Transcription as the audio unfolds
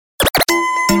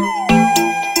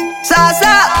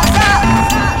Gaza.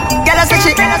 Get a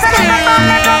section.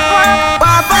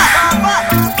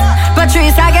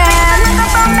 Patrice again.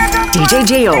 DJ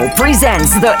J.O.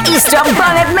 presents the Easter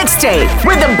BUN IT Mixtape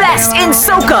with the best in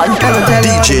Soca.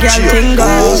 DJ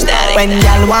J.O. When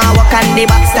y'all want walk on the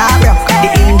back start rock, the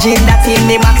engine that in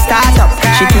the back start up.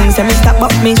 She thinks me stop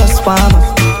up, me just warm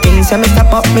up. Thinks me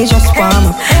stop up, me just warm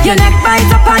up. Your neck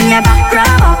bite up and your back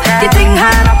grab up. The thing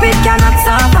hard up, it cannot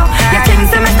stop up. Your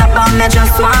things me stop up, me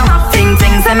just warm up. Things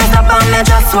me stop up, me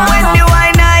just warm up. When you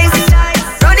are nice,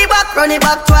 run it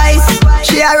back twice.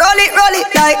 She a roll it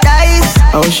like dice.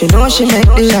 Oh, she know she make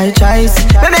the right choice.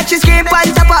 Me make she scream on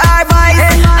top of her voice.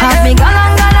 Have me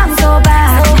gone so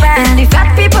bad. And the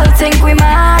fat people think we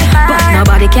mad, but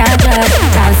nobody can judge.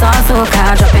 Dance all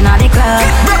Soca, dropping on the club.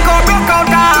 Broke out,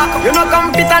 dark. You know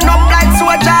come fit and up like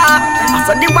soda.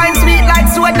 So the wine sweet like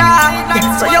soda.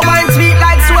 So your wine sweet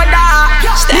like soda.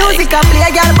 Music a play,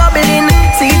 girl bubbling.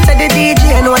 See it to the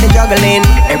DJ, know the juggling.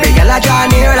 Every girl a draw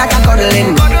near like a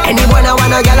cuddling. Anyone a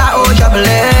wanna girl a oh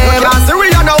juggling. Cause we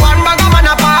don't know one bag of man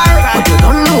apart, but you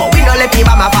don't know we don't let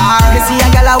people afar. Me see a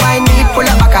girl a wine need pull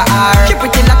up back a R. She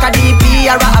pretty like a DP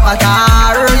or a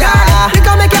avatar. Yeah. We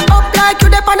can make you up like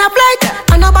you dip on a flight,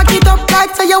 and I back it up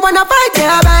like so you wanna fight.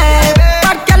 Yeah, babe.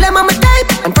 Bad girl them on my type,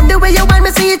 and from the way you want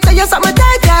me see it, so you suck my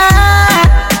tight.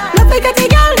 Yeah. Love like a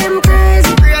girl them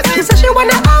crazy. She say she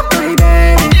wanna up my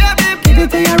baby. Give it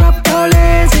to your up so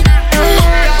lazy.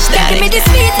 Give me the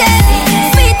sweetest,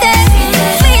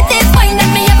 sweetest wine that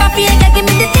me ever feel. Girl, give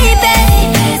me the deepest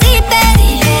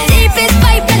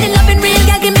vibe. Girl, the loving real.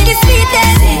 Girl, give me the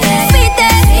sweetest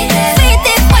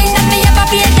wine that me ever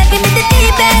feel. Girl, give me the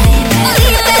deepest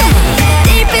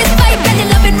vibe. Girl, the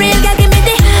loving real. Girl, give me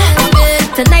the.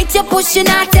 Tonight you're pushing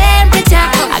our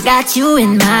temperature. I got you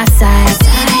in my sights.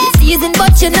 Season,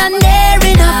 but you're not near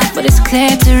enough. But it's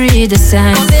clear to read the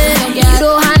signs. You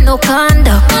don't have no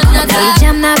conduct. Now you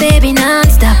jam now, baby,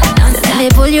 non-stop. So let me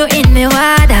pull you in me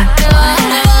water.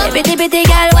 Bitty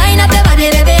girl, wind up your body,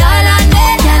 baby, all on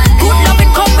me. Good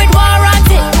loving come with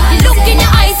warranty. The look in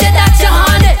your eyes say that you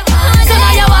want it. So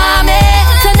now you want me.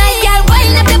 Tonight, girl,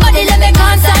 wind up your body, let me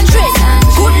concentrate.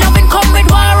 Good loving come with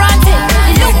warranty.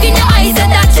 The look in your eyes say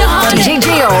that you want it. DJ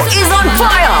J.O. is on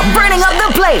fire, burning up the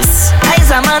place. I's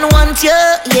a man want you,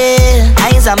 yeah.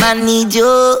 I's a man need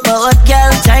you. But what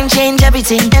girl, time change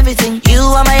everything. You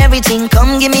are my everything,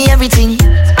 come give me everything.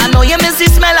 I know you miss the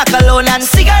smell of cologne and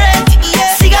cigarette,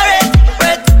 yeah. Cigarette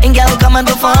breath. And girl, come and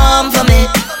perform for me.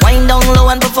 Wind down low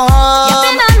and perform. You've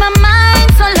been on my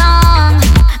mind so long,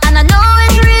 and I know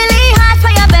it's really hard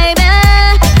for you, baby.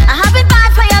 I have it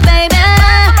bad for you, baby.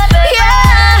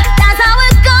 Yeah, that's how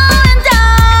it's going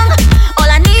down. All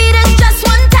I need is just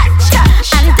one touch,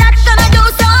 and that's gonna do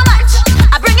so much.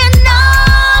 I bring it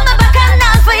down, the back and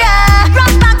down for you.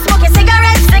 Rock back, smoke your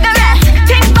cigarette.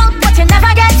 Think about what you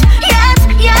never get yet,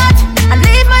 and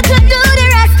leave me to do the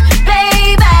rest,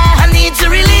 baby. I need to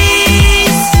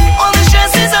release all the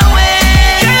stresses away.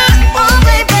 Oh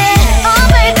baby, oh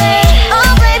baby,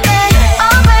 oh baby,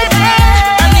 oh baby.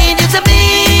 I need you to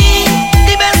be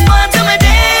the best part of my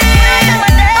day.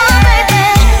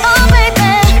 Oh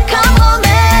baby, come on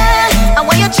me. I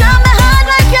want you to try me hard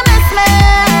like you miss me.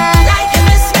 Like you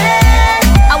miss me.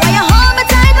 I want you hold me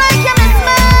tight like you miss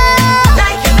me.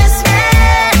 Like you miss me.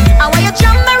 I want you to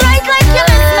jump me right like you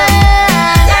miss me.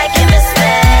 Like you miss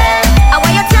me. I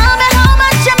want you to tell me how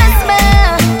much you miss me.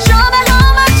 Show me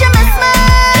how much you miss me.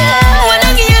 When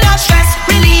I give you that stress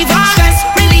reliever, best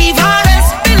believe that.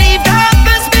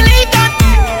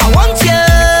 I want you.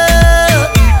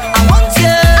 I'm gonna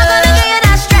give you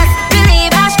that stress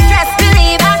reliever, best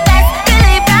believe that.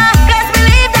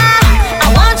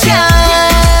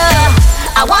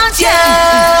 I want you.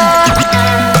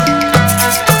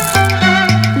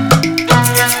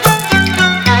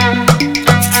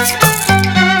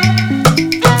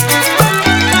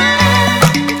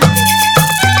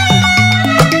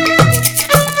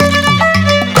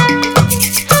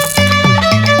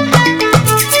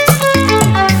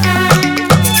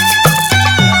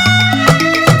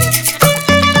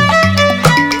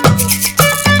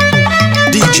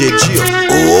 DJ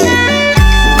J.O.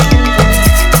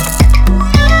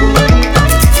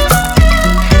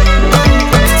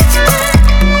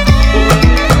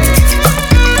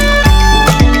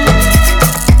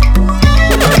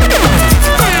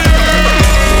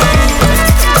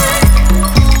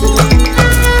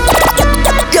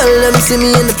 Girl, let me see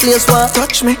me in the place where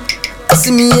touch me. I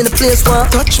see me in the place where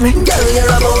touch me. Girl, you're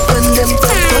about when them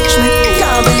touch me.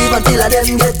 Can't believe until I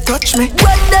them get touch me.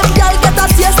 When them girl get a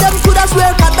taste, them coulda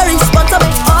swear got the response of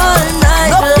me all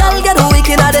night. No girl get weak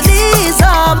in the knees.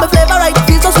 My flavor right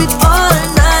feels so sweet all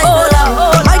night.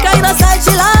 My kind of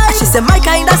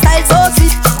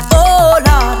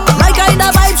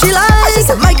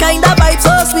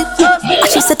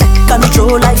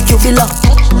slow like you belong.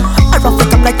 I rough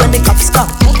it up like when the cops come.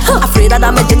 Afraid that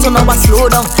I make it to know I slow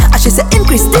down. And she said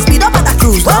increase the speed up and I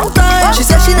cruise one time. She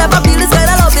said she never feel this kind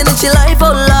of loving in she life,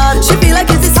 oh Lord. She feel like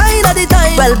it's the sign of the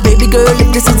time. Well baby girl, if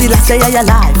this is the last day of your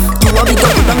life, you want me to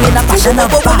put on in a passion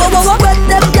of vibes. When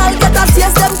them girl get a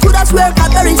taste, them coulda swear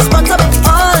got the response of it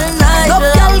all night. Love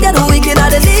girl get wicked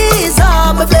at the knees.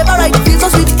 My flavor right feels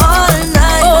so sweet all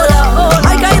night. Oh Lord,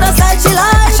 my kind of style she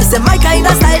like. She said my kind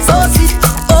of style so sweet.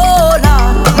 Oh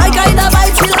Lord, my kind of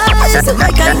vibe she like. She said my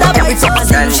kind of vibe so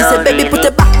sweet. She said baby put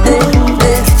it back there,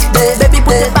 baby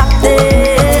put it back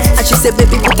there. And she said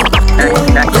baby put it back there,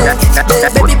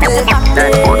 baby put it back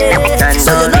there.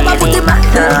 So you know I put it back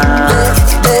there,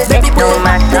 baby put it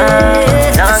back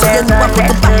there. So you know I put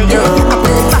it back there, I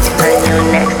put it back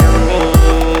there.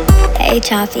 Hey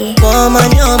Choppy.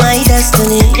 Woman, you're my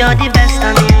destiny. You're the best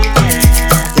of me, yeah.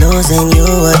 Losing you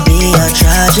would be a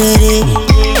tragedy.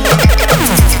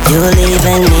 You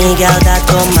leaving me, girl, that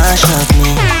go mash up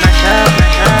me. Mash up,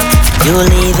 mash up. You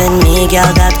leaving me, girl,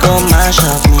 that go mash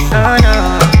up me. Oh no.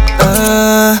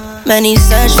 Many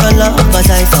search for love,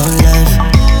 but I found love.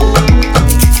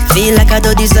 Feel like I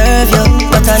don't deserve you,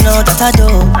 but I know that I do.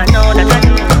 I know that I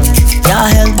do. Your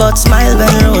help but smile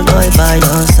when road boy by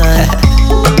your side.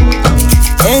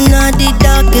 In all the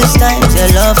darkest times, your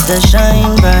love to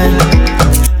shine bright.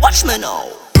 Watch me now.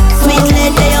 Sweet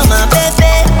lady, you're my baby.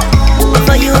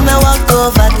 For you, me walk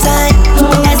over time.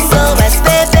 SOS,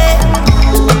 baby.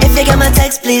 If you get my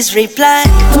text, please reply.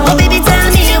 Oh, baby, tell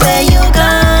me where you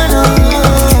gone. Oh.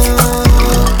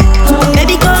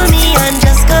 Baby, call me and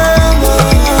just come on.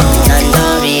 That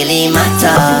don't really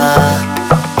matter.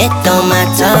 It don't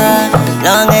matter.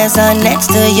 Long as I'm next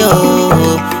to you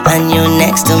and you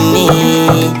next to me,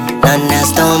 none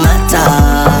else don't matter.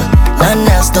 None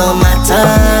else don't matter.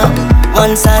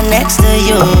 Once I'm next to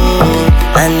you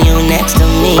and you next to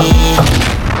me.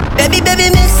 Baby, baby,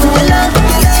 missing your love.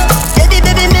 Baby,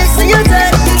 baby, missing your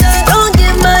touch. Don't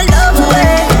give my love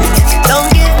away. Don't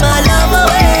give my love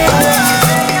away.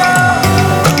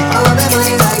 I want my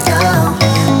money right now.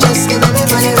 Just give me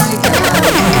money right now.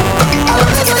 I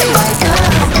want my money right now.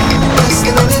 Just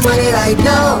give me money right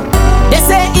now. They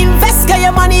say invest, get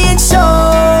your money in show.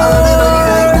 I want my money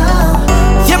right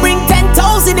now. You bring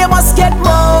 10,000, you must get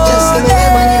more. Just give me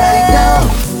money right now.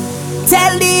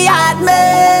 Tell the hard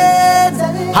man,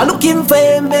 I'm looking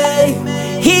for me.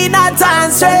 He not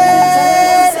answering,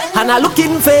 and I'm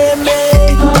looking for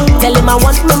me. Tell him I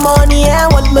want my money, I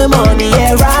want my money,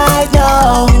 yeah, right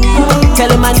now. Tell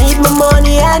him I need my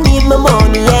money, I need my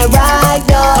money, yeah, right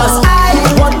now. Cause I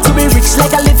want to be rich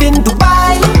like I live in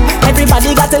Dubai.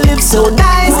 Everybody got to live so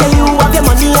nice. Yeah, you have your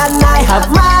money and I have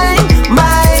mine,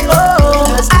 mine,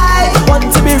 oh. I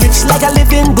want to be rich like I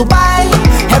live in Dubai.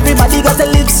 Everybody got to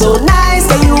live so nice.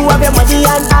 Yeah, you have your money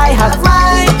and I have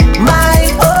mine,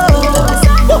 mine, oh.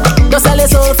 Don't sell your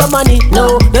soul for money,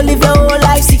 no. Don't live your whole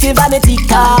life seeking vanity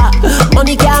car.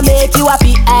 Money can't make you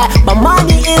happy, but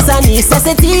money is a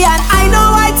necessity. And I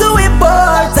know why too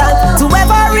important to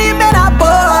ever remain a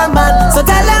poor man. So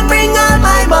tell them bring all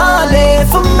my money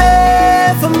for me,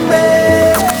 for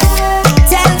me.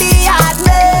 Tell the hard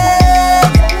man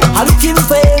I'm looking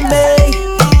for me.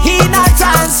 He not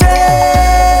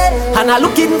answering, and I'm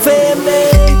looking for me.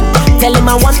 Tell him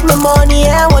I want my money,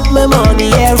 I want my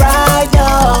money, yeah, right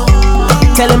now.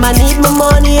 Tell him I need my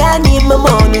money, I need my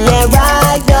money, yeah,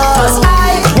 right now. Cause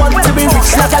I want to be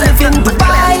rich like I live in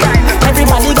Dubai.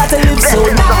 Everybody got to live so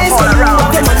nice. So you have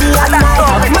your money and I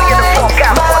have mine.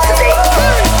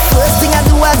 First thing I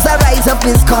do as I rise up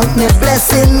is count my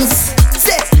blessings.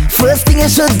 Say, first thing you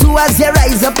should do as you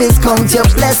rise up is count your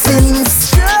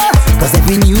blessings. Cause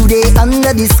every new day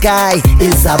under the sky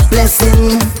is a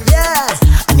blessing. Yeah.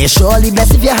 And you're surely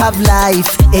blessed if you have life,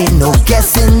 ain't no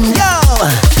guessing. Yo,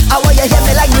 I want you hear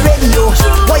me like the radio.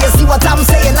 Want you see what I'm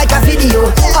saying like a video.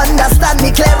 Understand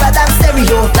me clearer than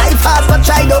stereo. Life hard but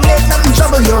try don't make nothing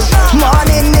trouble you.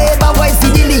 Morning neighbor, voice the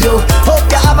dealio. Hope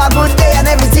you have a good day and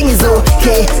everything is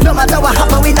okay. No matter what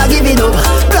happen, we not giving up.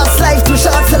 Plus life too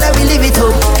short, so let me live it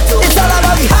up. It's all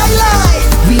about the high life.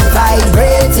 We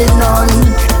vibrating on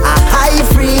a high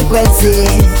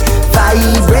frequency.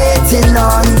 Vibrating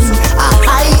on a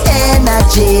high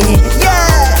energy.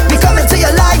 Yeah, we coming to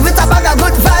your life with a bag of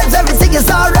good vibes. Everything is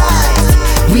alright.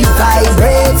 We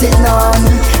vibrating on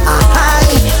a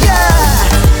high. Yeah,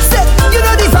 say, you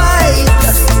know the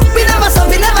vibes. We never stop,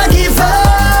 we never give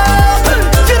up.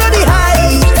 You know the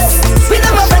heights. We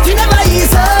never break, we never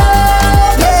ease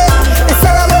up. Yeah, it's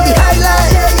all about the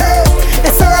highlight.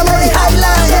 It's all about the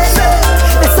highlight.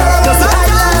 It's all about the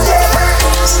highlight.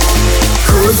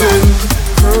 Cruising,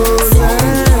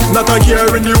 not a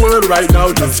care in the world right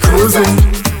now, just cruising.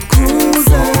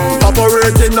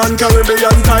 and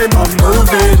Caribbean time, I'm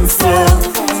moving slow.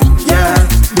 Yeah,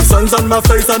 the sun's on my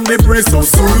face and the breeze so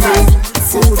soothing.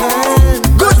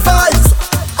 Good vibes,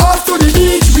 off to the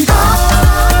beach we go.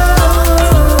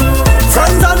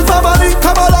 Friends and family,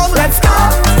 come along, let's go.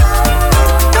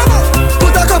 Come on,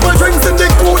 put a couple drinks in the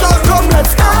cooler, come,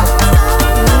 let's go.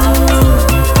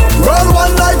 Roll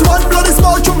one light, one bloody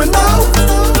smoke to me now.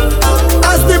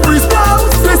 As the breeze blows,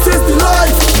 this is the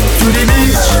life. To the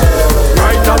beach,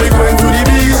 right now we going to the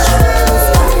beach.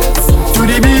 To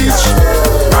the beach,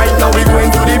 right now we going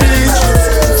to the beach.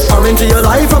 Come into your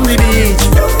life from the beach.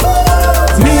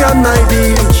 Me and my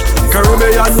beach.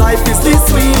 Caribbean life is the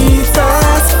sweetest.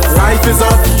 Life is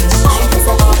a beach.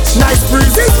 Nice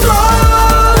breeze is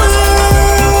flowing.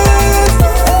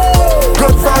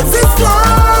 Good vibes is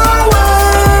flowing.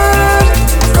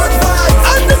 Good vibes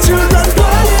and the children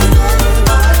playing.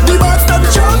 The birds them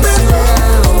jumping.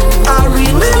 I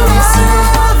really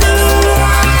love it.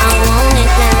 I want it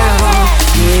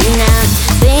now.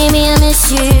 Baby, I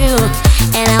miss you,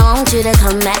 and I want you to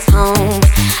come back home.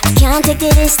 I can't take the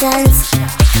distance.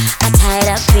 I'm tired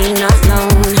of being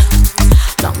alone.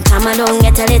 Long time I don't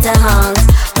get a little hug.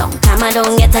 Long time I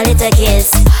don't get a little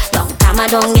kiss. Long time I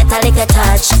don't get a little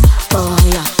touch. Oh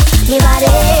yeah. Me body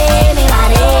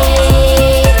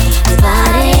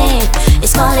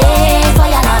is calling for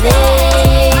your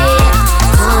loving.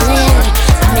 Calling,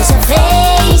 I miss your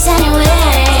face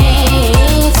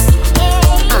anyways.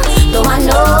 Don't want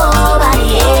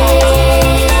nobody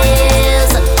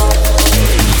else.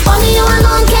 Only you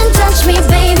alone can touch me,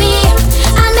 baby,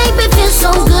 and make me feel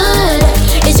so good.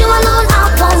 It's you alone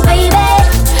I want, baby.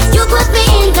 You put me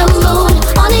in the mood.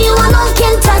 Only you alone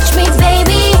can touch me,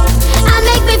 baby, and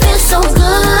make me feel so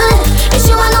good. It's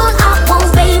you alone I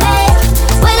want, baby.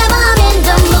 Whenever I'm in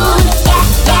the mood, yeah,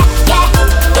 yeah, yeah.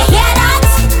 You hear that?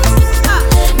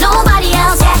 Nobody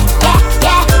else, yeah, yeah,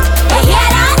 yeah. You hear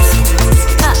that?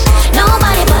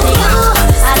 Nobody but you.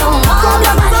 I don't want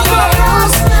nobody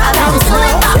else. I gotta do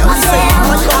it by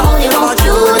myself. I only want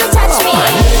you to touch me.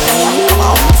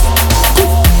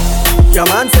 Your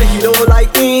man say he don't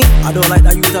like me. I don't like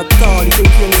that you at all. He think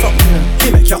him something. He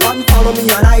make you unfollow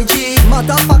me on IG.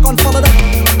 Matter of fact, unfollow that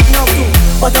now too.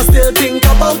 But I still think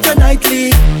about you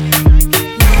nightly.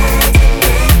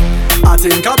 I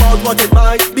think about what it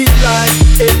might be like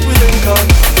if we link up.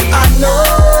 I know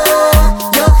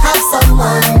you have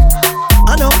someone.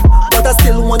 I know, but I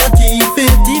still wanna keep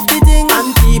it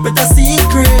and keep it a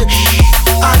secret.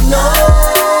 I know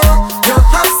you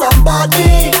have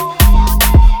somebody,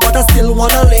 but I still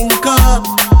wanna link up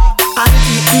and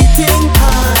keep eating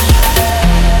cash.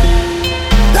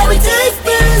 Let me take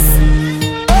this.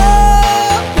 Oh,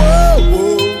 whoa,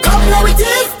 whoa. Come, let me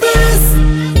take this.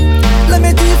 Let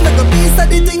me deep like a piece of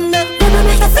the thing that let me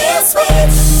make you feel sweet.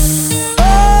 Oh,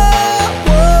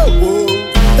 whoa, whoa.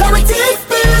 Let me take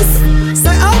this.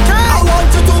 Say okay. I want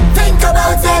you to think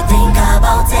about it. Think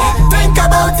about it. Think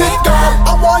about it, girl.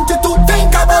 I want you to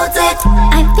think about it.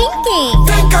 I'm thinking.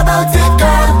 Think about it,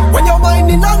 girl. When you're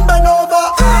whining and bend over,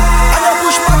 and you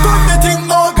push back on the thing,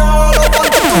 oh girl, I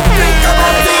want you to think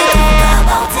about it.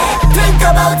 Think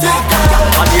about it, girl.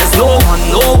 And there's no one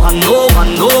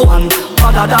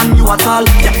other than you at all.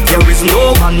 Yeah, there is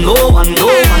no one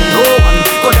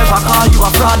could ever call you a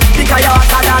fraud. Because you're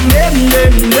hotter than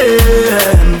them.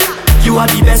 You are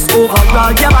the best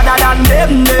overall. You're better than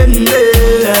them.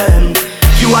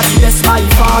 You are the best by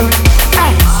far.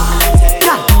 Hey.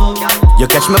 You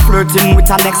catch me flirting with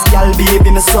a next gal, baby,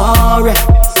 me sorry.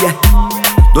 Yeah,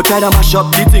 don't try to mash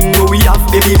up the thing we have,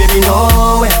 baby,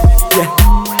 no way. Yeah,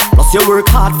 plus you work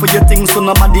hard for your things, so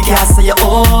nobody can say you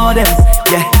owe them.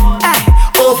 Yeah, hey,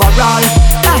 overall,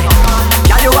 hey.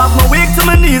 Yeah, you have me weak to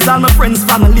my knees, all my friends,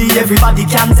 family, everybody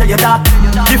can tell you that.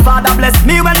 The Father bless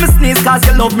me when me sneeze, cause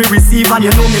you love me receive, and you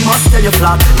know me must tell you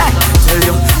flat. Hey, tell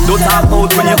you, don't talk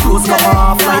about when your clothes come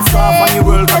off, lights off, and your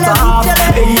world cut off.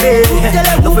 Hey, hey,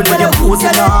 nothing when your clothes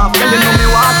are off, girl, you know me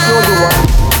what to do.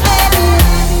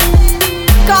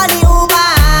 Call the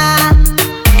Uber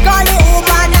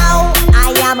now.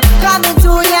 I am coming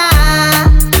to ya.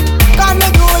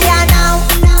 Coming to ya now.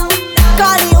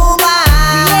 Call the Uber.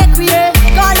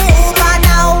 Call the Uber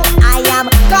now. I am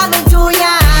coming to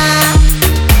ya.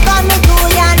 Coming to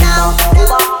ya now.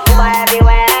 Uber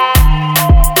everywhere.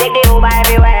 Take the Uber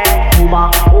everywhere.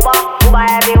 Uber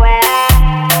everywhere.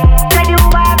 Take the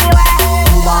Uber everywhere.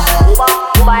 Uber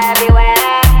everywhere.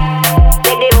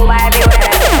 Take the Uber everywhere.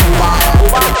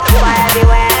 Uber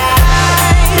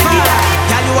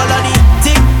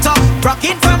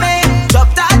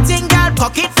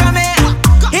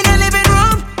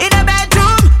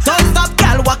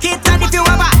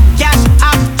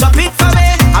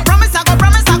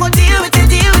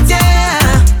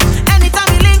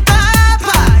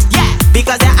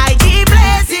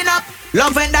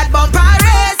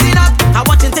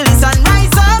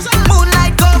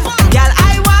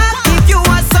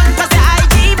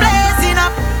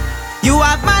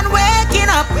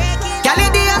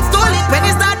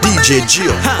DJ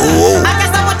Gio. I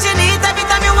guess I'm what you need every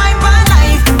time you wine for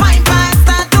life. Wine for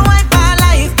start to wine for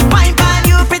life. Wine for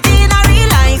you pretty in a real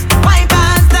life. Wine for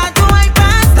start to wine for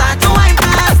start to wine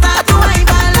for start to wine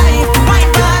for life.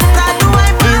 Wine for start to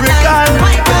wine for life.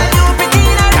 Wine for you pretty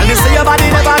in a real life. Can you say your body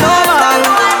never normal?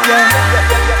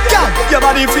 Yeah. Your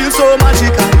body feels so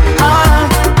magical.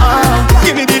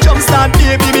 Give me the jump start,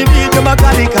 baby, me need your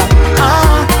mechanical.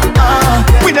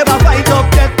 We never fight up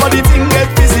yet, but the thing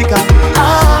get physical.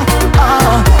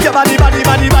 Your body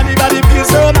feels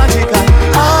so magical.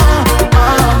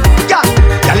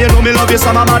 Girl, you know me love you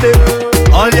summer body.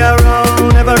 All year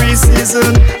round, every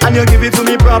season, and you give it to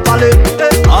me properly.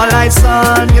 All like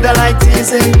sun, you the like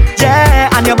teasing. Yeah,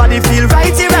 and your body feel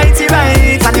righty,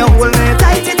 and you hold me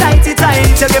tighty.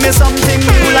 You give me something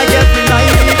new like every night.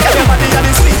 Your body are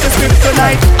the sweetest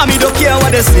kryptonite. I me don't care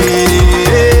what they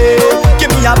say. Give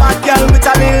me a bad girl with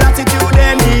a little attitude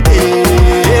any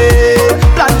day.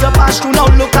 Plant your passion, now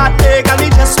look at me, girl, me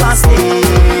just want stay.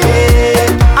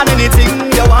 And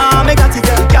anything you want, me got it.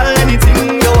 Girl,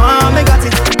 anything you want, me got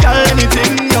it. Girl,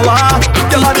 anything you want.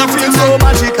 Your body feels so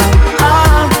magical.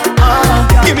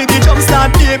 Give me the jump start,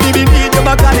 baby, me need your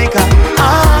mechanical.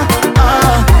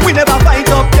 We never fight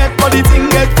up yet, but the thing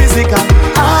get physical.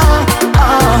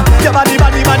 Your body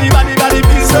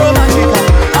feels so magical.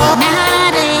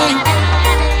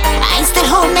 I still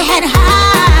hold my head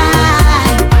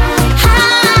high,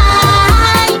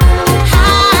 high,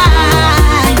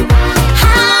 high,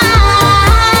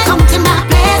 high. Come to my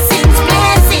blessings,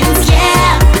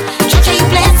 yeah. Church, you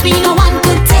bless me, no one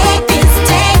could take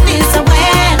this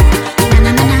away.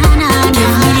 Na. Give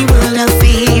me the world of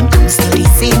fame, I'm still the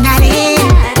same that is.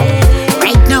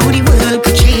 Right now the world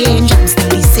could change, I'm still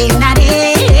the same that is.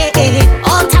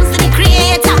 All thanks to the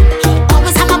Creator,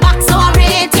 always have my back so I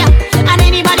rate ya. And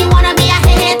anybody wanna be a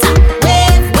hater,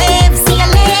 wave, see you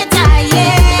later,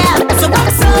 yeah. So rock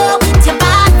so with your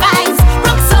bad vibes,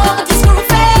 rock so with your screw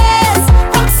face,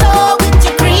 rock so with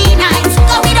your green eyes,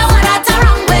 'cause we don't want that to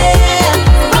wrong way.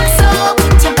 Rock so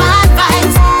with your bad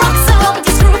vibes, rock so with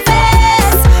your screw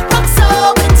face, rock so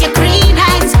with your green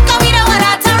eyes, 'cause we don't want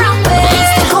that to wrong way. I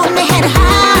still hold my head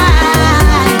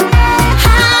high,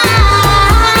 high,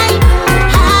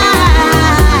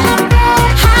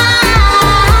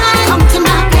 high. Come to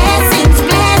my blessings,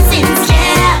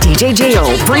 yeah. DJ Gio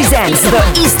presents the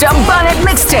Easter BUN IT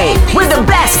Mixtape with the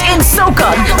best in Soca.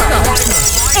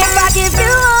 If I give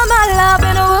you all my love,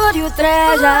 and would you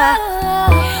treasure?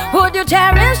 Would you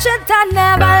cherish it and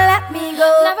never let me go?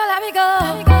 Never let me go.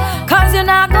 'Cause you're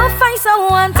not gonna find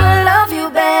someone to love you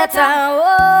better.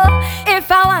 Oh,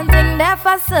 if I want thing there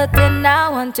for certain, I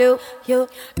want to you.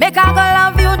 Make I go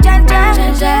love you, Jaja.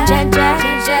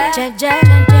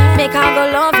 Make I go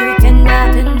love you, tender.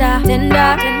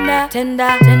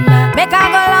 Make I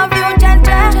go love you,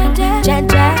 Jaja.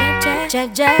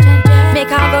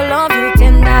 Make I go love you,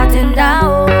 tender,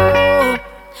 oh,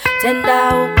 tender,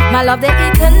 oh. My love the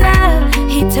eternally.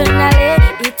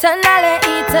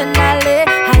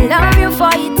 I love you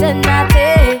for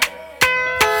eternity.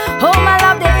 Oh, my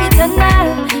love the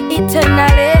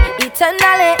eternally.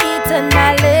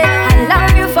 I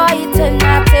love you for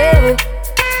eternity.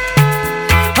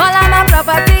 All of my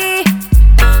property,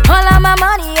 all of my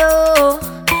money, oh,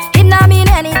 it not mean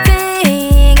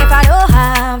anything if I don't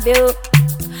have you.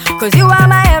 'Cause you are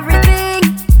my everything,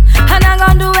 and I'm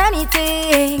gonna do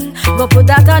anything. Go put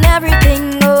that on everything,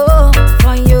 oh,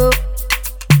 for you.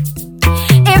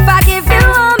 If I give you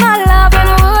all my love, and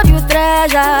would you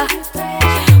treasure?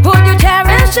 Would you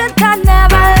cherish it and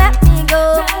never let me go?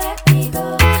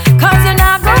 'Cause you're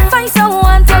not gonna find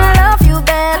someone to love you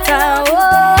better,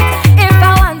 oh. If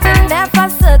I want it there for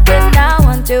certain, I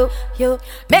want to you.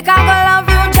 Make I go love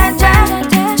you, Jaja.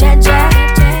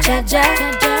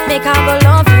 Make I go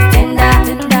love you, tender.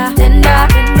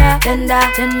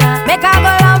 Make I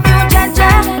go love you, Jaja.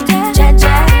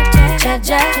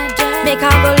 Make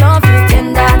I go love you,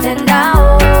 tender, oh,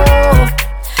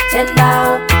 tender,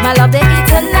 oh. My love the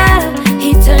eternally.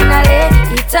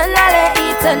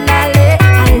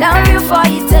 I love you for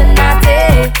eternity.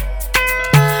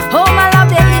 Oh, my love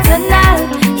the eternally.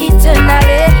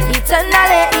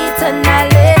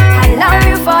 I love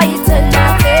you for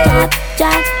eternity.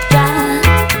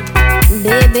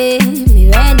 Baby, me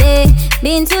ready.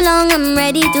 Been too long, I'm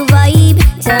ready to vibe.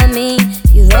 Tell me,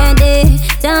 you ready?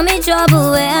 Tell me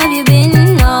trouble, where have you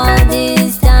been all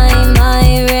this time?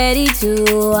 I ready to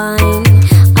wine.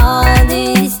 All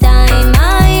this time,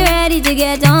 I ready to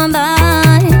get on by.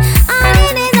 All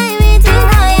it is I waiting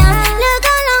for ya. Look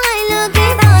how long I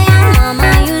looking for ya. Mama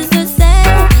used to say,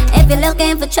 if you're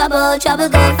looking for trouble, trouble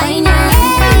go find ya.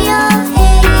 Hey yo,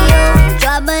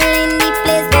 trouble in the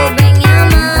place, go bring.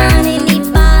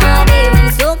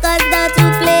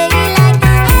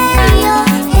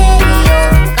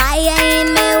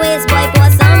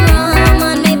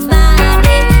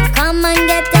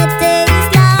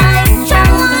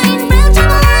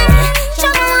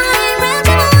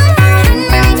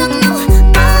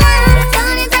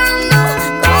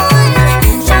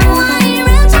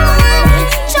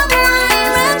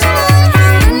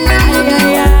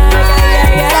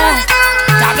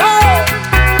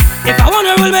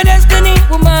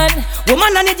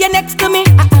 and I need you next to me.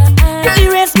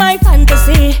 You erase my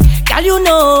fantasy. Girl, you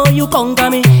know you conquer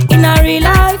me. In a real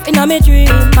life, in a me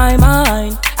dream, my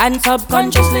mind and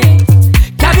subconsciously.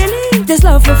 Can't believe this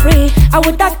love for free. I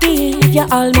would not give you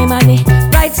all my money.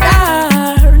 Bright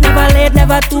star, never late,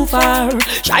 never too far.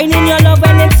 Shine in your love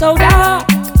when it's so dark.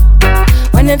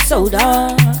 When it's so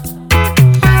dark.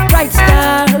 Bright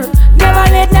star,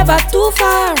 never late, never too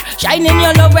far. Shine in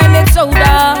your love when it's so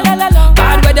dark.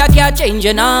 Bad weather can't change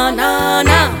you, nah, nah,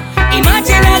 nah.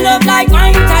 Imagine a love like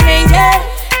mine with an angel.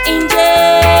 Angel,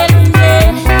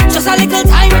 angel. Just a little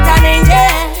time with an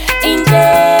angel.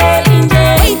 Angel,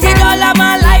 angel. Waited all of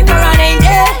my life for an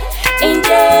angel.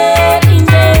 Angel,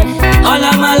 angel. All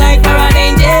of my life for an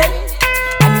angel.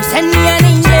 And you send me an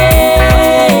angel.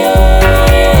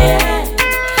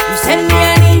 You send me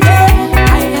an angel.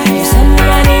 You send me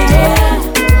an angel.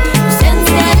 You send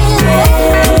me an angel.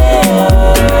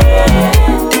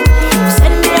 You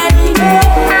send me an angel.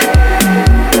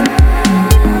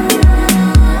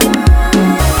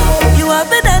 You have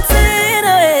been dancing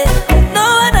away. No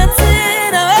one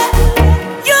dancing away.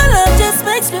 Your love just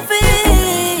makes me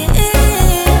feel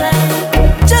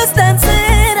like just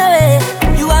dancing away.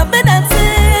 You have been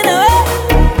dancing away.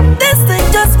 This thing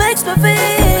just makes me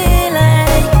feel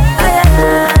like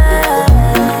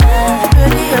I'm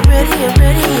ready, I'm ready, I'm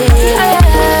ready, yeah.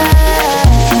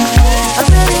 I'm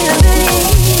ready, I'm ready,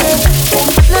 yeah.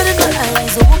 Blood in my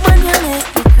eyes, a woman, you make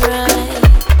me cry.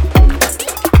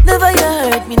 Never you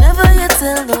hurt me, never you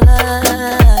tell no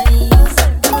lies.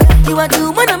 You are the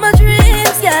one of my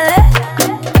dreams, yeah.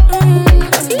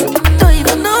 Don't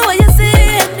even know what you see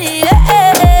in me,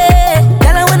 yeah.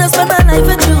 Girl, I wanna spend my life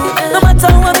with you. No matter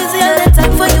how busy I get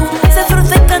time for you. Say through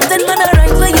thick and thin, man, I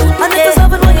write for you. And if it's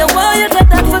something what you want, you get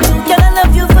that for two. Girl, I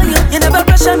love you for you. You never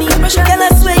pressure me. Girl, I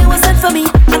swear you were sent for me.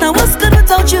 And I was good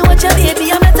without you. What you made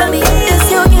me, I'm better me. Yes,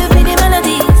 you give me the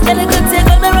melodies. Girl, I could take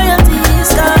all my royalties.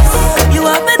 Cause you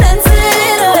have been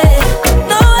dancing away.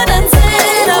 No one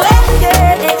dancing away.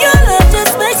 Your love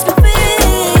just makes me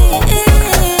feel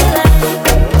like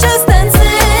just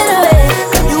dancing away.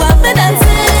 You have been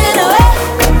dancing away.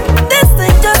 This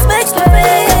thing just makes me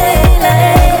feel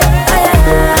like I'm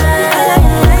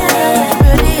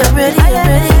ready, I'm ready, I'm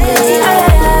ready, yeah.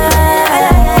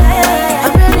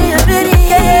 I'm ready, I'm ready,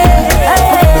 yeah.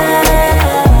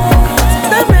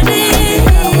 I'm ready.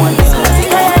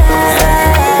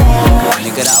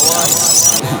 Look at that one.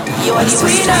 You are the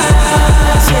sweetheart,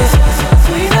 yeah.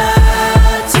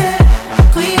 Sweetheart, yeah.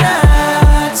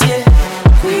 Sweetheart, yeah.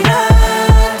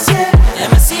 Sweetheart, yeah. Let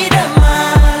me see them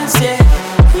hands, yeah.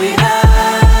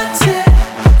 Sweetheart, yeah.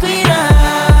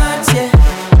 Sweetheart, yeah.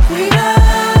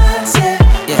 Sweetheart,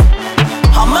 yeah.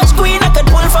 How much queen I could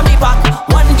pull from the pack?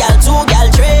 One gal, two gal,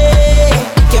 three.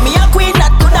 Give me a queen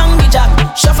that could hang the jack.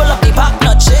 Shuffle up the pack,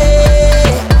 not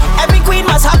shake. Every queen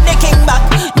must have the king back.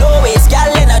 No waste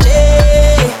gal energy.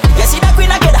 You see that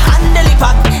queen I could handle the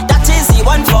pack. That is the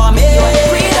one for me.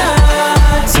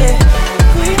 Sweetheart, yeah.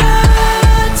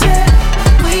 Sweetheart, yeah.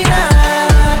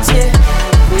 Sweetheart, yeah.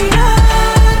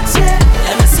 Sweetheart, yeah.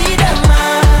 Let me see them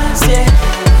hands, yeah.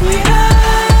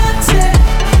 Sweetheart, yeah.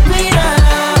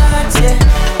 Sweetheart, yeah.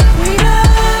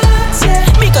 Sweetheart, yeah.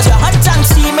 Because you're hot and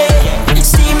steamy,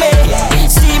 steamy,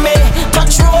 steamy.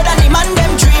 Touch road and the man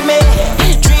them dreamy,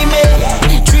 dreamy,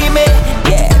 dreamy.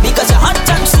 Yeah, because you're hot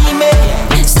and steamy,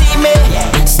 steamy,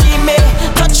 steamy.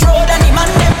 Touch road and the man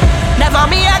them. Never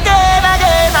me again,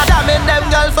 again. I damn in them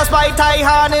girls for spite tie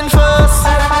hand in first.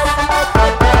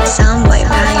 Soundboy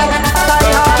Brian.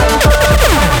 Tie hand in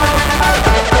first.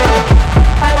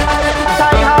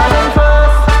 Tie hand in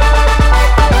first.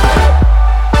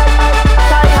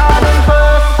 Tie hand in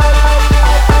first.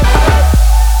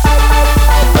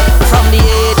 From the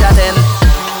age of 10,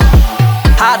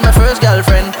 had my first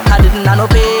girlfriend. I didn't have no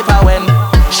paper when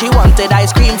she wanted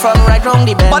ice cream from right round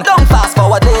the bend. But don't fast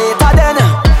forward later then.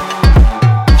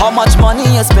 How much money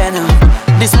you spend?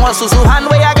 This small Suzu hand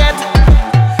where I get.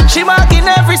 She marking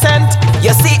every cent.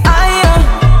 You see I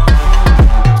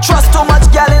trust too much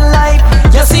girl in life.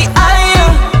 You see I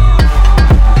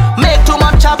make too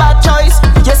much a bad choice.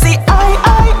 You see I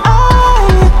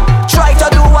try to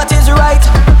do what is right.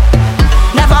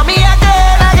 Never me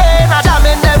again, again. I jam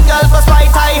in them girls for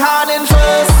spite I hand in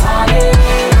first.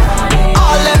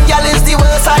 All them girl is the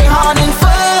worst I hand in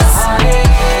first.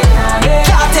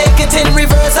 Can't take it in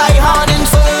reverse I hand in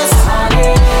first.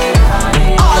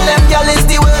 All them girl is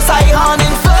the worst I hand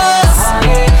in first.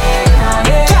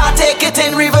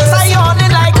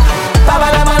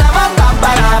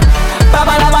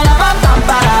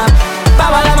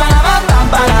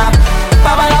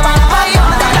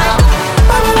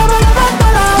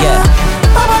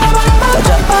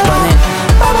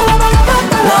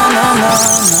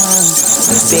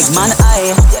 Big man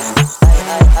I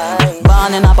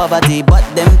born in a poverty, but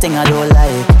them thing I don't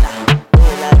like.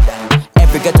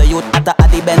 Every ghetto youth at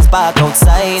the Benz park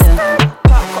outside.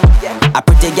 A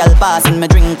pretty girl passing me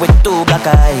drink with 2 black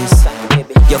eyes.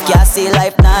 You can't see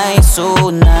life nice, so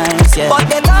nice, yeah. But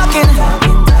they talking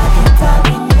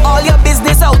all your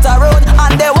business out the road,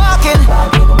 and they walking,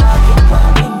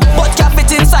 but can't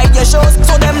fit inside your shows,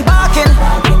 so them barking,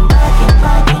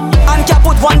 and can't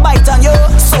put one bite on you.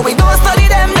 So we don't study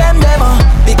them,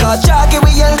 because Jackie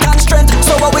we yell and strength.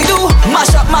 So what we do?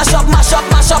 Mash up, mash up, mash up,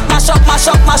 mash up, mash up, mash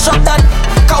up, mash up that.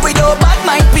 Cause we do bad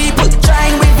mind people,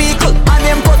 trying with vehicle, and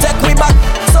them protect we back.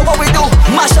 So what we do?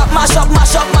 Mash up, mash up,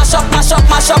 mash up, mash up, mash up,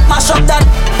 mash up, mash up that.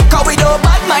 Cause we do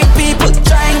bad mind people,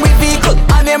 trying with vehicle,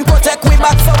 and them protect we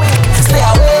back. So we stay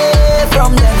away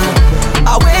from them,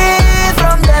 away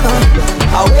from them,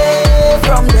 away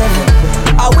from them,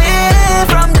 away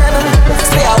from them.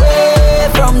 Stay away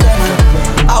from them,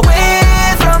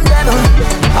 away from them,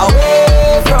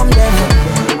 away from them,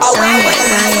 away.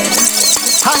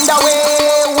 And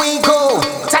away we go.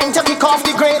 Time to kick off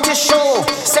the greatest show.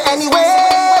 Say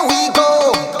anywhere we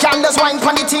go, candles wine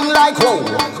pon the thing like whoa.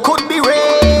 Could be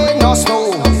rain or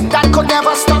snow, that could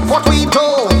never stop what we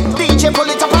do. DJ pull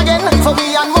it up again for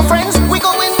me and my friends. We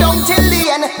going down till the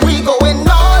end. We going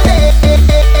all day.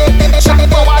 Shine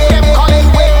for what them calling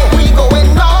way. We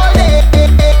going all day.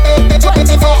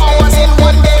 24 hours in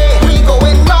one day. We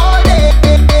going all day.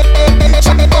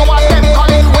 Shine for what them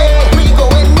calling way. We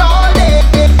going all day.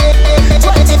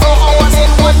 24 hours in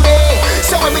one day.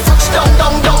 So when we touch down,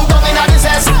 down, down, down in the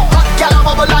zest, hot gal a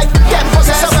bubble like them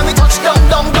possess. So when we touch down,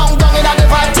 down, down, down in the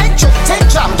vibe, take trip, take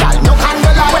jam, gal, no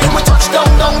candlelight. When we touch down,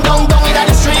 down, down, down in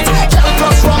the street, gal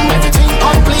plus rum, everything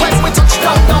complete. When we touch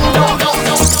down, down, down, down,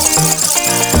 down.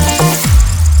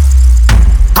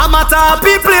 I'm at a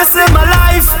happy place in my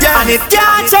life, yeah, and it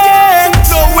can't change.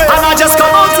 No way. And I just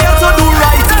come out here to do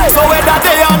right. So whether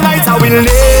day or night, I will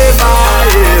never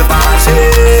ever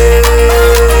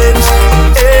change.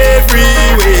 Every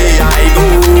way I go,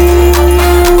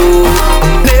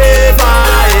 never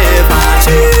ever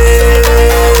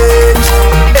change.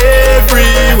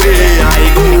 Every way I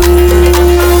go.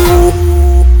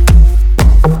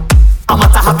 I'm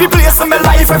at a happy place in my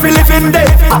life every living day.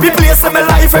 Happy place in my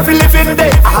life every living day.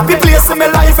 A happy place in my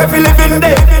life every living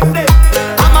day.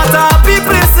 I'm at a happy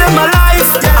place in my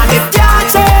life, and it can't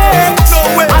change. No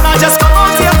way. And I just come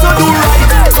out here to do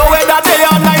right. So whether day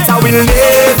or night, I will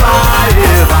never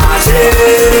ever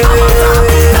change.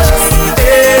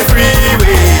 Every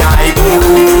way I go.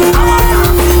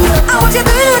 I want you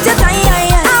doing with your time.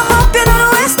 I hope you're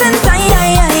not wasting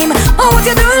time. Oh, what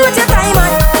you doing with your time?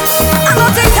 I'm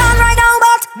gonna take time right now,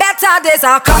 but better days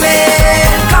are coming,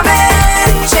 coming.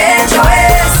 Change your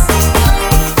ways.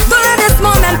 Don't let this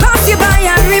moment pass you by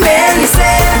and remain the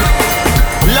same.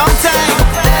 Long time.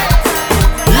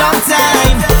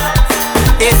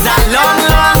 It's a long,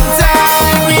 long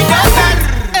time. We got that.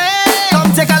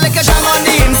 Come take a look at jam on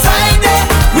the inside.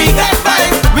 We got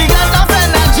vibe. We got enough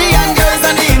energy and girls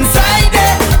on the inside.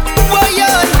 Boy, yo,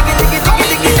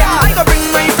 diggy. I could bring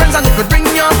my friends and you could bring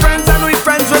your friends, and we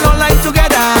friends will all like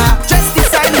together. Just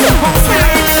decide who wants to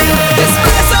ride. This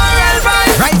place is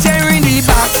alright, right here in the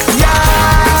back.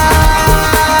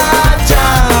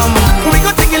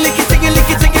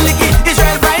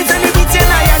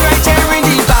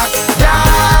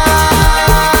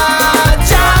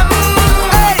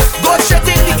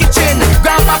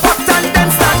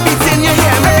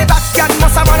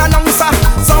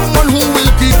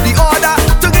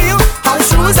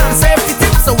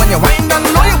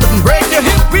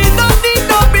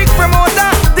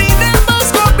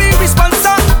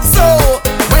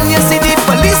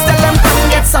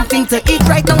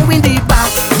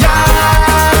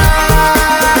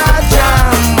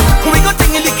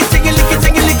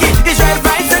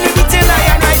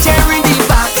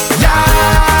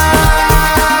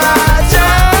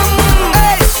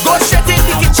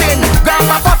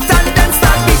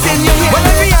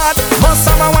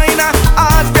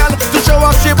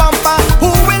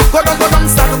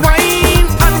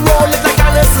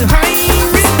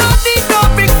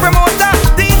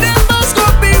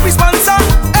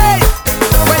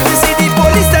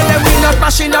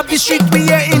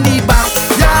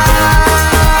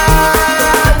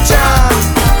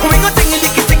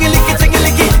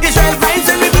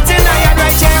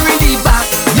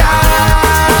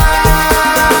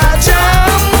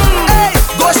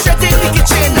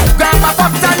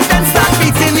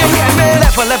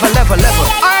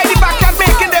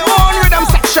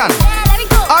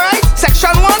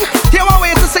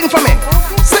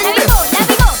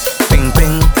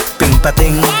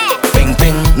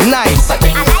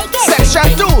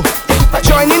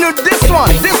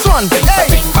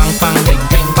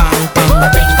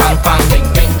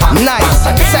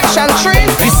 section 3,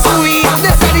 the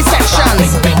sweetness of the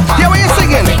sections. Yeah, what you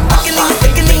singing?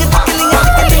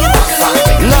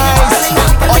 Nice.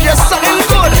 Oh, you're sounding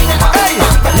good. Hey,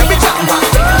 let me jump.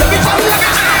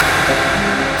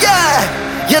 Yeah,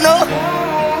 you know,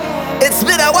 it's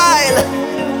been a while.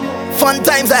 Fun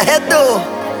times ahead though.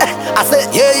 I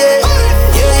said, yeah.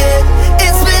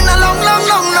 It's been a long time.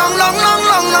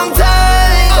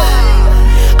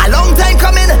 A long time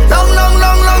coming,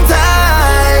 long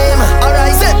time.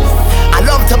 Alright, say, I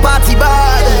love to party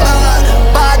bad,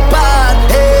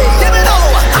 hey. Give me now.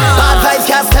 Bad vibes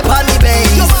can't step on the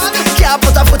bass. Can't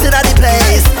put a foot in the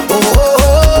place.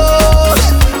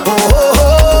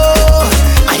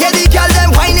 I hear the girl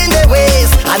them whining their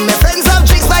waist, and my friends have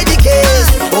drinks by the case.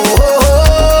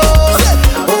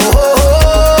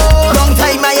 Long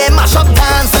time I hear mash up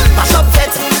dance, mash up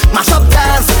fet, mash up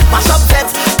dance, mash up fet.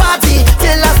 Party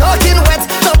till I'm talking wet.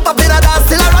 Jump up in a dance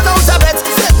till I run out of breath.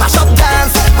 Mash up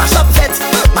dance, mash up fet,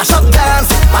 mash up dance,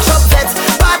 mash up fet.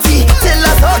 Party till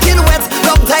I'm talking wet.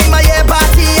 Long time I hear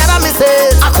party and I miss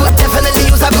it. I could definitely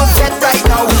use a good fet right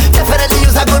now. Definitely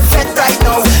use a good fet right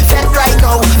now. Fet right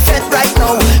now, fet right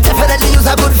now. Definitely use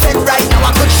a good fet right now.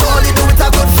 I could surely do it a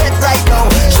good fet right now.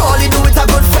 Surely do it a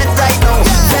good fet right now.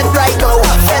 Fet right now,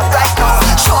 fet right now.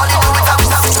 Surely do it a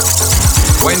good.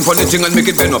 Wine pon the thing and make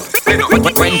it bend up.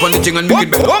 Wine pon the thing and make it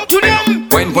bend up.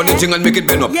 Wine pon the thing and make it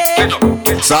bend up.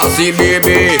 Saucy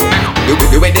baby,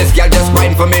 the way this girl just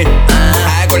wine for me.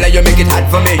 I go let you make it hot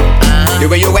for me. The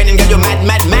way you whining, girl, you mad.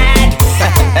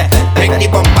 Make the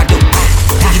bumper do.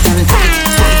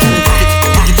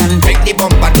 Make the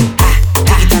bumper do.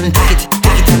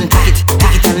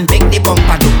 Make the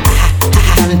bumper do.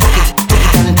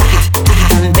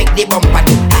 Make the bumper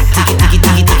do.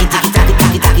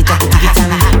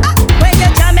 When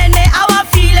you're jamming me, our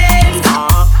feelings.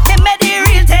 Give me the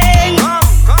real thing.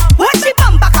 Watch the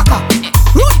bumper cock up.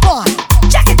 Root boy,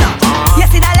 check it up. You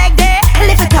see that leg there?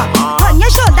 Lift it up. On your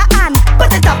shoulder and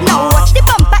put it up. Now watch the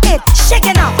bumper it.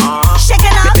 Shaking up.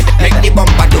 Make the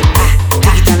bumper do.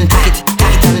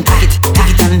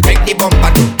 Make the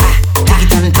bumper do.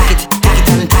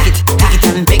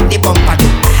 Make the bumper do.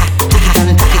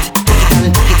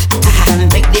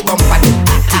 Make the bumper do.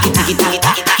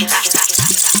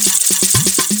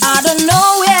 I don't know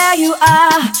where you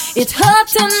are, it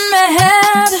hurts in my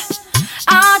head.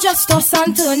 I just toss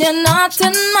and turn, you're not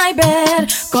in my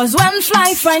bed. Cause when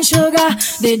fly find sugar,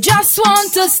 they just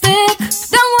want to stick.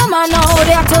 The woman know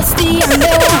they're thirsty and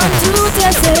they want to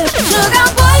taste it. Sugar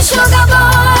boy,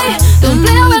 don't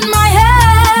play with my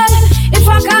head. If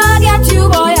I can't get you,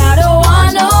 boy, I don't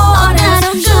want no one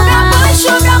else.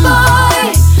 Sugar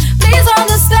boy, please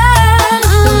understand.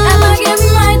 Don't ever give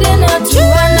my dinner to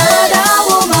another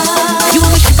woman. You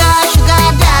sugar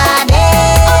daddy.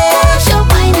 Of course you're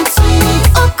fine and sweet.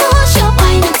 Of course you're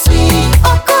fine and sweet.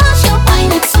 Of course you're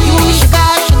fine and sweet. You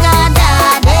sugar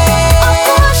daddy. Of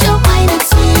course you're fine and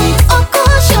sweet. Of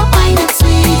course you're fine and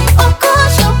sweet. Of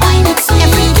course you're fine and sweet.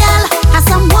 Every girl has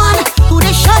someone who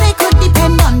they sure they could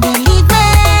depend on. Believe me.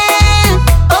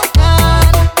 Oh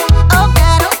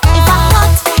God. If I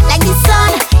hot like the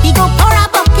sun, he go pour a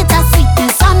bucket of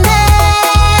sweetness on me.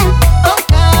 Oh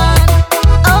God.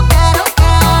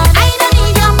 I don't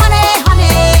need your money,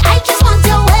 honey. I just want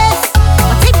your waist.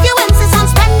 But if you insist on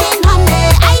spending, honey,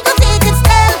 I go take it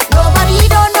still. Nobody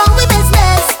don't know we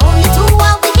business. Only two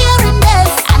are we hearing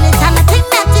this. And it's nothing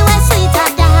that you are sweeter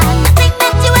than. Nothing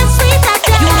that you are sweeter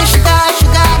than. You sugar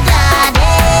daddy.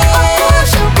 Of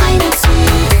course you're fine and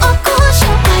sweet. Of course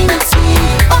you're fine and sweet.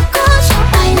 Of course you're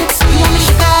fine and sweet. You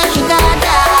sugar daddy.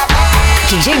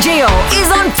 DJ Gio is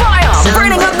on fire,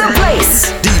 burning up the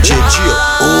place. DJ Gio.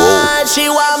 She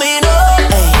want me know,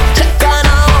 hey, check her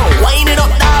now, winding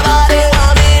up that body,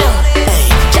 want me know,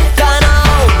 hey, check her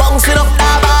now, bouncing up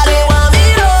that body, want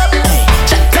me know, hey,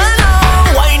 check her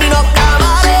now, winding up that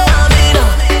body, want me know,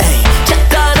 hey,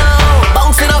 check her now,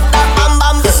 bouncing up that bam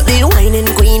bam. This the whining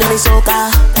queen of the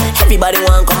soca, everybody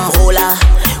want come hold her,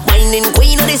 whining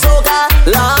queen of the soca,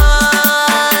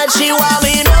 Lord, she want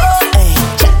me know, hey,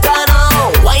 check her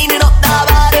now, winding up that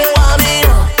body, want me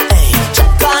know, hey, check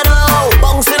her now,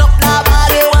 bouncing up that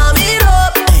body, want me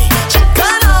know, hey, check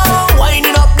her now,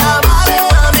 winding up that body,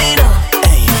 want me know,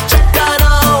 hey, check her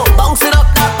now, bouncing up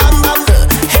that bam bam.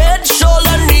 Head,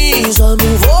 shoulder, knees,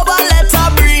 move over, let her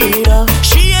breathe.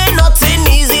 She ain't nothing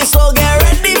easy, so get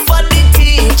ready for the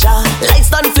teacher. Lights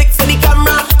done flick for the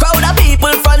camera, crowd of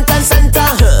people front and center.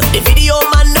 The video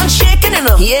man done shaking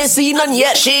enough, he ain't seen none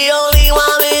yet. She only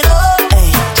want me know,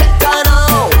 hey, check her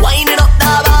now, winding up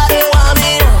that body, want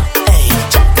me know, hey,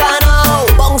 check her now,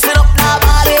 bouncing up that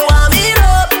body, want me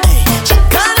know, hey,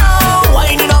 check her now,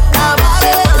 winding up that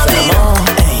body, want me know,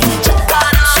 hey,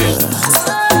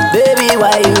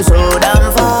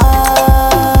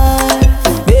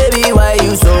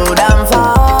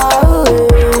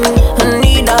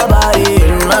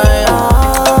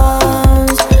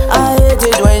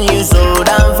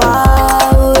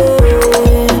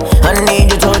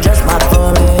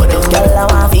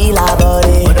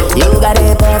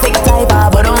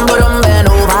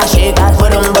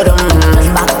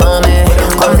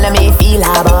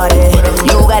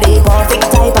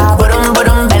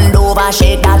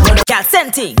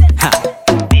 Scenting.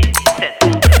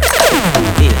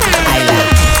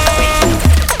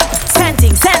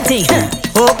 Scenting.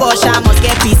 Oh gosh, I must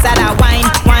get piece of that wine.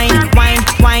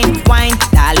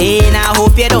 Darling, I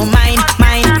hope you don't mind.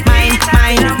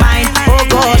 Oh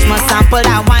gosh, must sample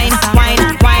that wine.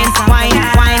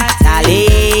 Darling,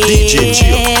 DJ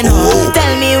Gio.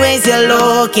 tell me where's your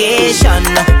location,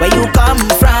 where you come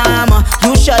from.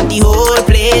 You shut the whole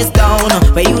place down.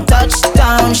 Where you touch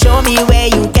down, show me where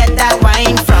you get that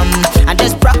wine from. And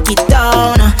just rock it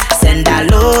down. Send that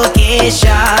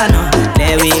location,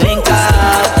 then we link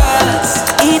up.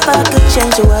 If I could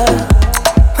change the world,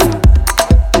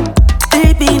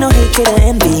 there'd be no hatred or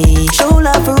envy. Show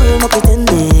love for real, no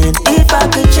pretending. If I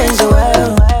could change the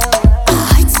world,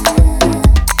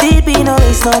 there'd be no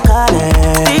race, no color.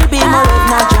 There'd be no love,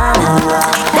 no drama.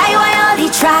 That's why all they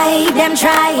try, them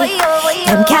try.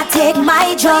 Them can't take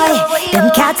my joy.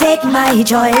 Them can't take my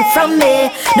joy from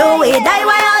me. No way. That's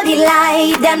why all they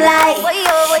lie, them lie.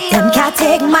 Them can't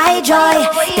take my joy.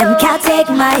 Them can't take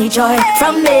my joy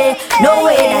from me. No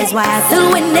way. That's why I'm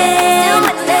still winning,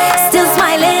 still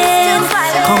smiling,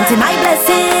 counting my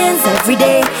blessings every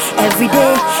day. I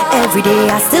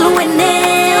still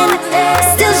winning,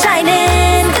 still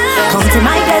shining, counting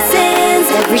my blessings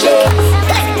every day.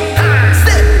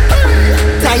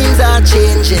 Times are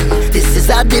changing, this is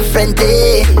a different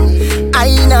day. I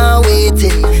ain't now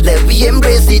waiting, let we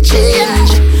embrace the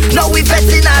change. Now we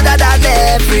betting harder than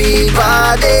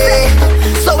everybody.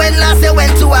 So when last I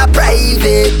went to a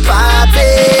private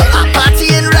party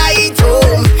in right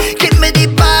home. Give me the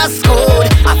passcode,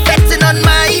 I'm betting on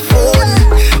my phone.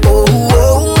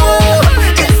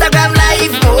 Instagram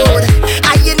live mode,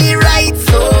 I in the right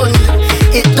zone.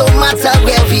 It don't matter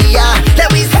where we are,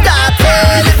 let we start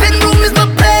it. Living room is my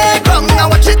playground, I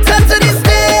watch it turn to the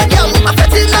stadium. I'm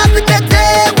betting out with the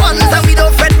day ones, and we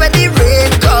don't fret when the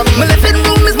rain come. My living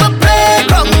room is my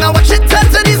playground, I watch it turn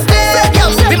to the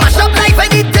stadium. We mash up life when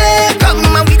the day come,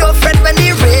 and we don't fret when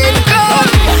the rain come.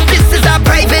 This is a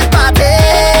private party.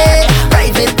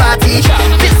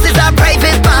 This is a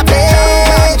private party.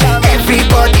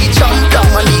 Everybody jump down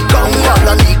on the ground, all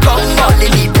on the ground, all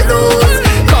in the pillows.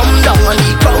 Come down on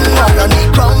the ground, all on the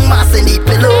ground, mass in the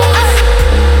pillows.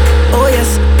 Oh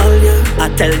yes, all you. I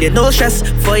tell you, no stress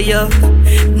for you,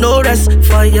 no rest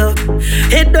for you.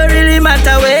 It don't really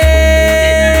matter where.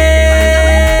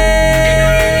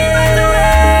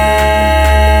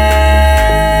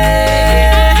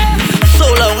 So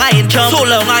long I ain't jump, so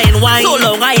long I ain't wine, so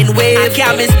long I ain't wave. I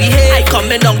can't misbehave. I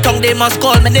coming downtown, they must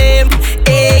call my name.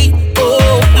 Hey,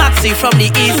 oh, Maxi from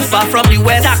the east, far from the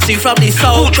west, taxi from the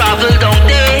south. Who travel down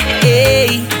there?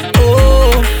 Hey,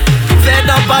 oh. Fed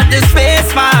up on this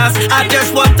face mask. I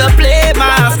just want to play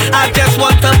mask. I just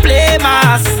want to play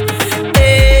mask.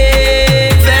 Hey,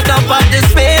 fed up on this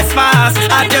face mask.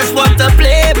 I just want to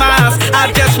play mask.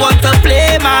 I just want to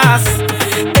play mask.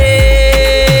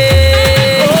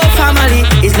 Hey, oh family,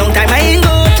 it's long time I ain't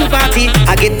go to party.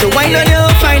 I get to wine on you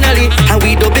finally, and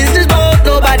we do business but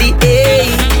nobody.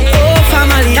 Hey, oh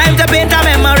family, time to paint a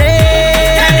memory.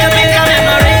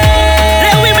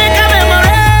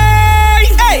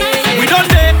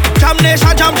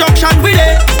 Jam junction, we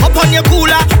dey up on your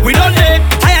cooler, we done dey.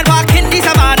 Iron walk in the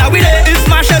savannah, we dey. If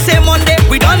Marshall say Monday,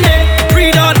 we done dey.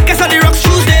 Pre-done, guess on the rocks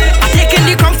Tuesday. I taking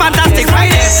the Crown Fantastic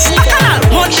Friday. Bacchanal,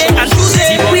 Monday and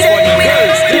Tuesday, we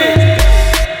dey.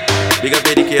 Big up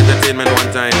ADK Entertainment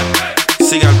one time.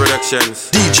 Sigal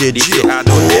Productions. DJ Gio.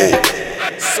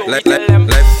 Left,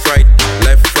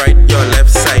 right. Your left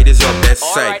side is your best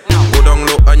side. Go down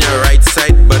low on your right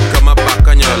side, but come up back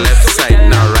on your left side.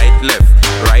 Now right, left.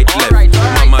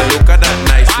 Mama, look at that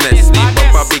niceness. The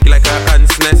bumper big like a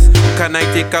ant's nest. Can I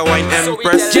take a wine,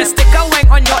 Empress? Just take a wine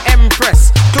on your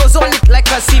Empress. Close on it like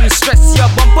a seamstress. Your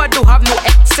bumper do have no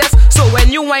excess, so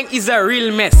when you wine is a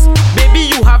real mess. Baby,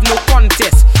 you have no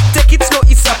contest. Take it slow,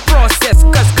 it's a process.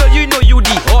 Cause girl, you know you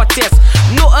the hottest.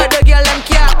 No other girl them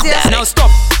can't test. Now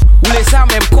stop. Ule Sam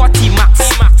M Corti Max.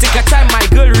 Take a time, my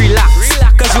girl, relax.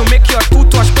 Cause you make your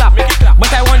two-touch clap.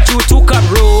 But I want you to come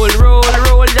roll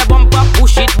the bumper,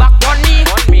 push it back on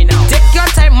me now. Take your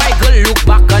time, my girl, look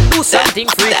back and do something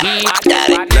freaky.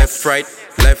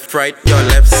 Left, right, your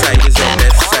left side is your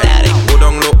best side. Go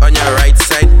down low on your right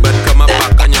side, but come up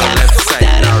back on your left side.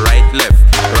 Now right, left.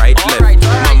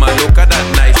 Mama, look at that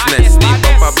niceness. The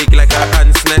bumper big like a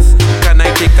ant's nest. Can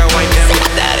I take a wine,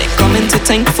 Coming to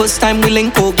think, first time we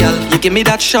link, oh girl. You give me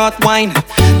that short wine.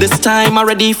 This time I'm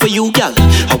ready for you, girl.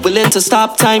 I'm willing to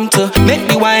stop time to make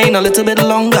the wine a little bit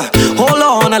longer. Hold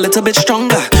on a little bit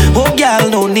stronger. Oh girl,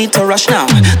 no need to rush now.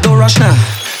 Don't rush now.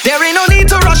 There ain't no need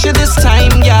to rush it this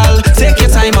time, girl. Take your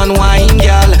time and wine,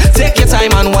 girl. Take your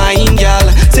time and wine, girl.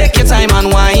 Take your time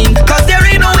and wine, cause there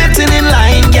ain't no waiting in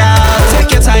line, girl.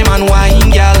 Take your time and wine,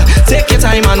 girl. Take your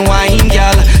time and wine,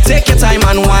 girl. Take your time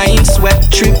and wine. Sweat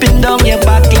dripping down your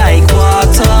back like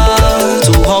water.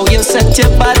 To how you set your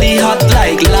body hot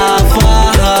like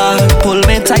lava. Pull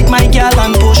me tight, my girl,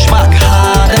 and push back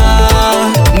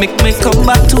harder. Make me come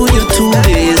back to you 2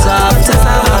 days after.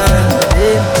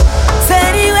 So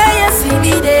anyway you see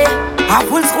me there, I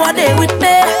full squad there with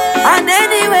me. And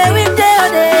anyway we there,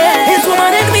 his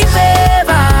woman in me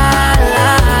favor.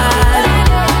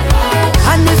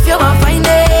 And if you want find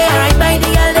it, right by the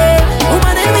girl there,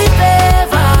 woman in me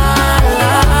favor.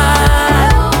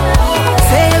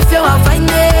 Say if you want find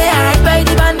it, right by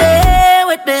the band there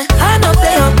with me. Hand up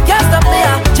there, can't stop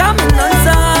there, jamming on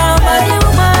somebody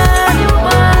woman.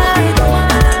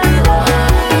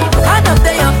 Hand up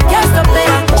there, can't stop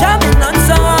there, jamming on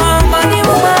somebody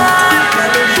woman.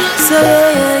 So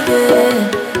yeah,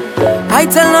 I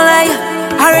tell no lie,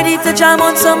 I ready to jam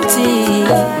on something.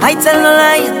 I tell no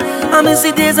lie, I miss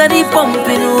the days of the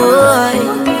pumping, boy.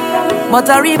 But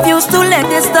I refuse to let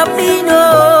this stop me,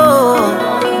 no.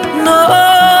 No,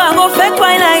 I'm gonna fake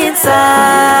while I inside.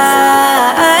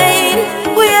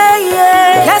 Oh, yeah,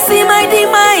 yeah. Can't see my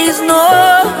demise, no.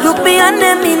 Look beyond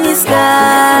them in the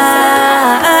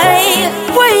sky.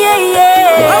 Oh, yeah,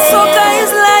 yeah. My soca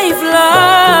is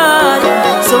lifelong.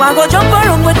 So I go jump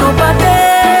around with nobody.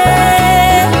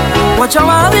 Watch how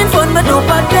I'm having fun with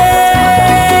nobody.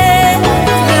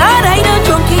 Lord, I know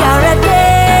junkie already.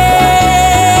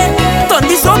 Turn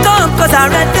this soca up cause I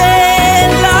ready.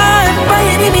 Lord, by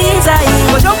any means I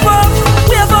go jump up,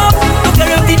 wave up. Look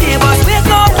around the neighbors, wake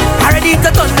up. I ready to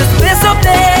turn this place up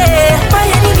there. By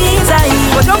any means I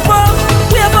go jump up,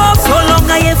 wave up. So long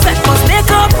I ain't fat must make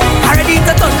up. I ready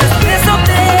to turn this place up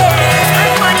there.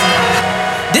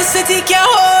 This city can't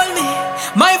hold me,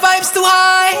 my vibe's too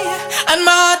high. And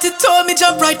my heart it told me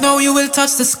jump right now, you will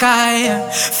touch the sky.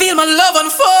 Feel my love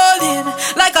unfolding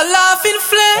like a laughing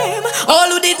flame. All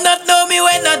who did not know me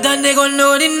when not done, they gon'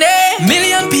 know the name.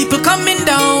 Million people coming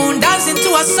down, dancing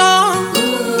to a song.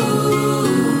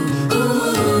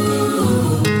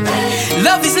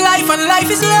 Love is life and life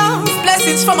is love,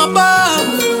 blessings from above.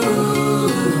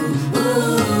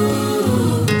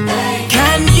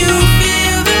 Can you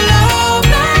feel the love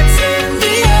that's in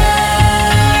the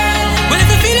air? Well, if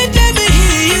you feel it, let me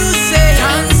hear you say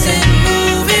dancing,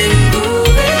 moving,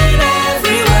 moving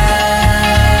everywhere.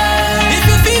 If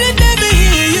you feel it, let me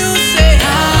hear you say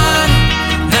na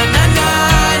na na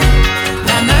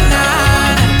na na na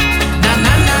na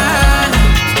na na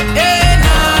eh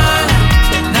na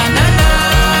na na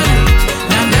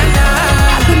na na na.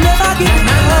 I could never give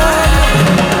up.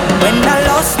 When I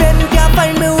lost them, can't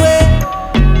find me way.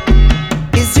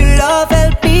 Is your love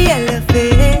help me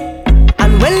elevate?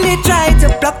 And when they try to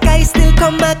block, I still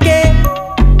come again.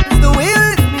 It's the way you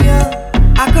lift me up.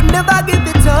 I could never give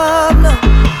it up, no.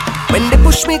 When they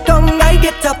push me down, I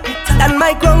get up. Stand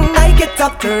my ground, I get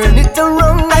up. Turn it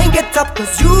around, I get up.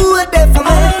 Cause you are there for me.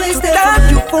 Always there.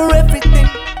 Thank you for everything.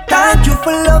 Thank you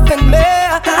for loving me.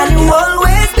 And you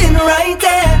always been right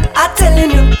there. I'm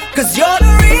telling you, cause you're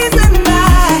the reason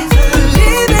I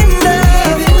believe in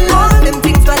love. All them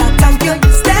things, but I thank you,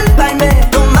 you stand by me.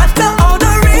 No matter all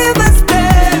the rivers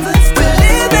bend, we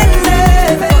live in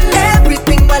love. For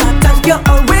everything, but I thank you,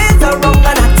 always around.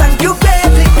 And I thank you,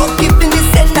 baby, for giving this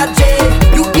energy.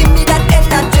 You give me that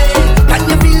energy. Can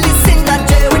you feel this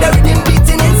energy? With a rhythm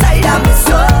beating inside of me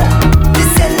soul.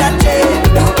 This energy,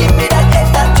 you give me that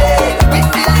energy. We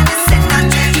feeling this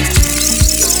energy.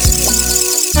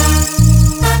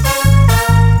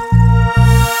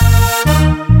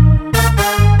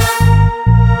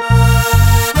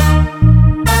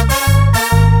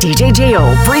 DJ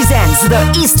Jo presents the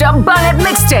Easter BUN IT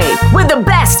Mixtape with the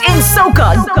best in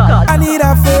Soca. I need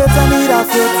a faith, I need a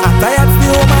faith. I'm tired of the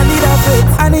home, I need a faith.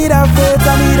 I need a faith,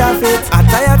 I need a faith. I'm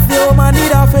tired of the home, I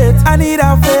need a faith. I need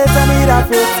a faith, I need a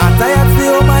faith. I'm tired of the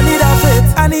home, I need a faith.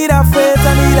 I need a faith,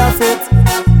 I need a faith.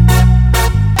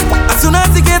 As soon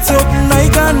as it gets open, I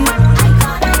can.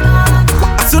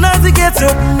 As soon as it gets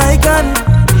open, I can.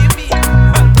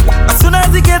 As soon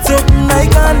as it gets open, I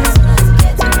can.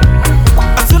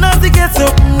 As soon as it gets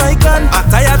open, I can. I'm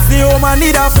tired of the home, I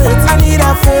need a faith. I need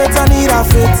a faith, I need a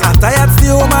faith. I'm tired of the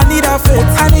home, I need a faith.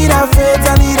 I need a faith,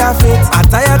 I need a faith. I'm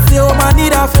tired of the home, I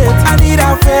need a faith. I need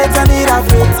a faith, I need a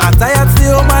faith. I'm tired of the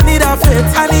home, I need a faith.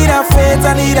 I need a faith,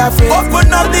 I need a faith.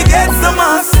 Open up the gates to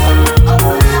mass.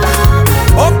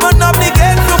 Open up the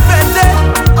gates to fete.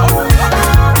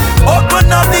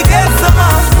 Open up the gates to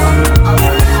mass.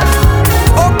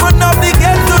 Open up the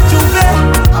gates to juve.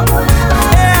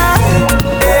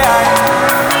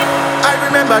 I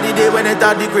remember the day when when it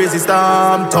had the crazy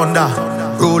storm. Thunder,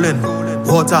 rolling,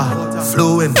 water,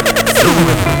 flowing.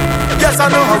 Yes, I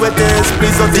know how it is,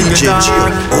 please don't take it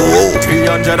on.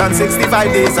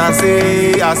 365 days I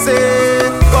say,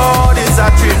 God is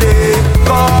actually,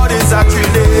 God is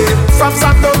actually. From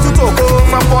Santo to Togo,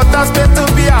 from Port of Spain to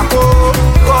Biako.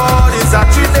 God is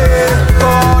actually,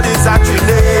 God is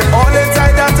actually. All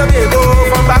inside that Tobago,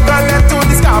 from Bacalet to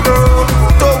the Scarborough.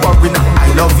 Don't worry now, I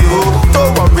love you.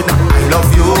 Don't worry now, I love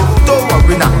you. Don't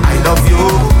worry now, I love you.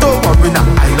 Don't worry now,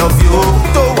 I love you.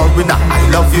 Don't worry now, I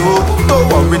love you. Don't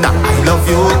worry now, I love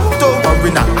you. Don't worry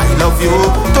now, I love you.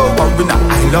 Don't worry now,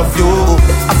 I love you.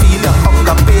 I feel a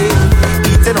hunger pain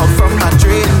eating up from my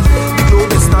drain. The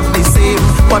globe is not the same,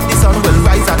 but the sun will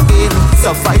rise again.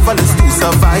 Survival is to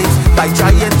survive by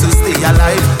trying to stay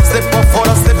alive. Slip or fall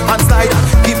or slip and slide.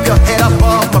 Keep your head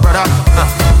above, my brother.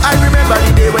 I remember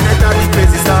the day when it had the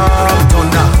crazy storm.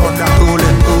 Thunder,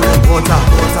 rolling, water,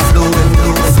 flowing.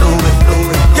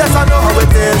 Yes, I know how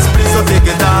it is. Please don't take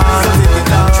it down.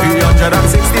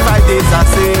 365 days I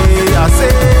say,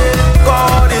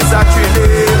 God is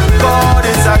actually, God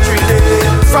is actually.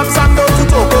 From Sando to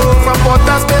Togo, from Port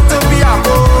of Spain to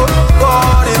Biako.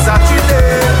 God is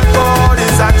actually, God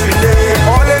is actually.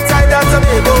 All inside that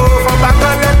Tobago, from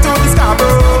Bacalet to the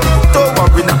Scarborough. Don't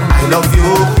worry now, I love you.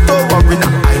 Don't worry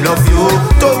now, I love you.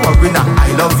 Don't worry now,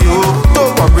 I love you.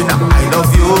 Don't worry now, I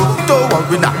love you. Don't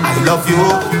worry now, I love you.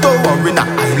 Don't worry now,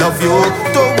 I love you.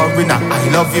 Don't worry now, I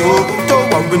love you. Don't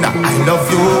worry now, I love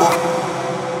you.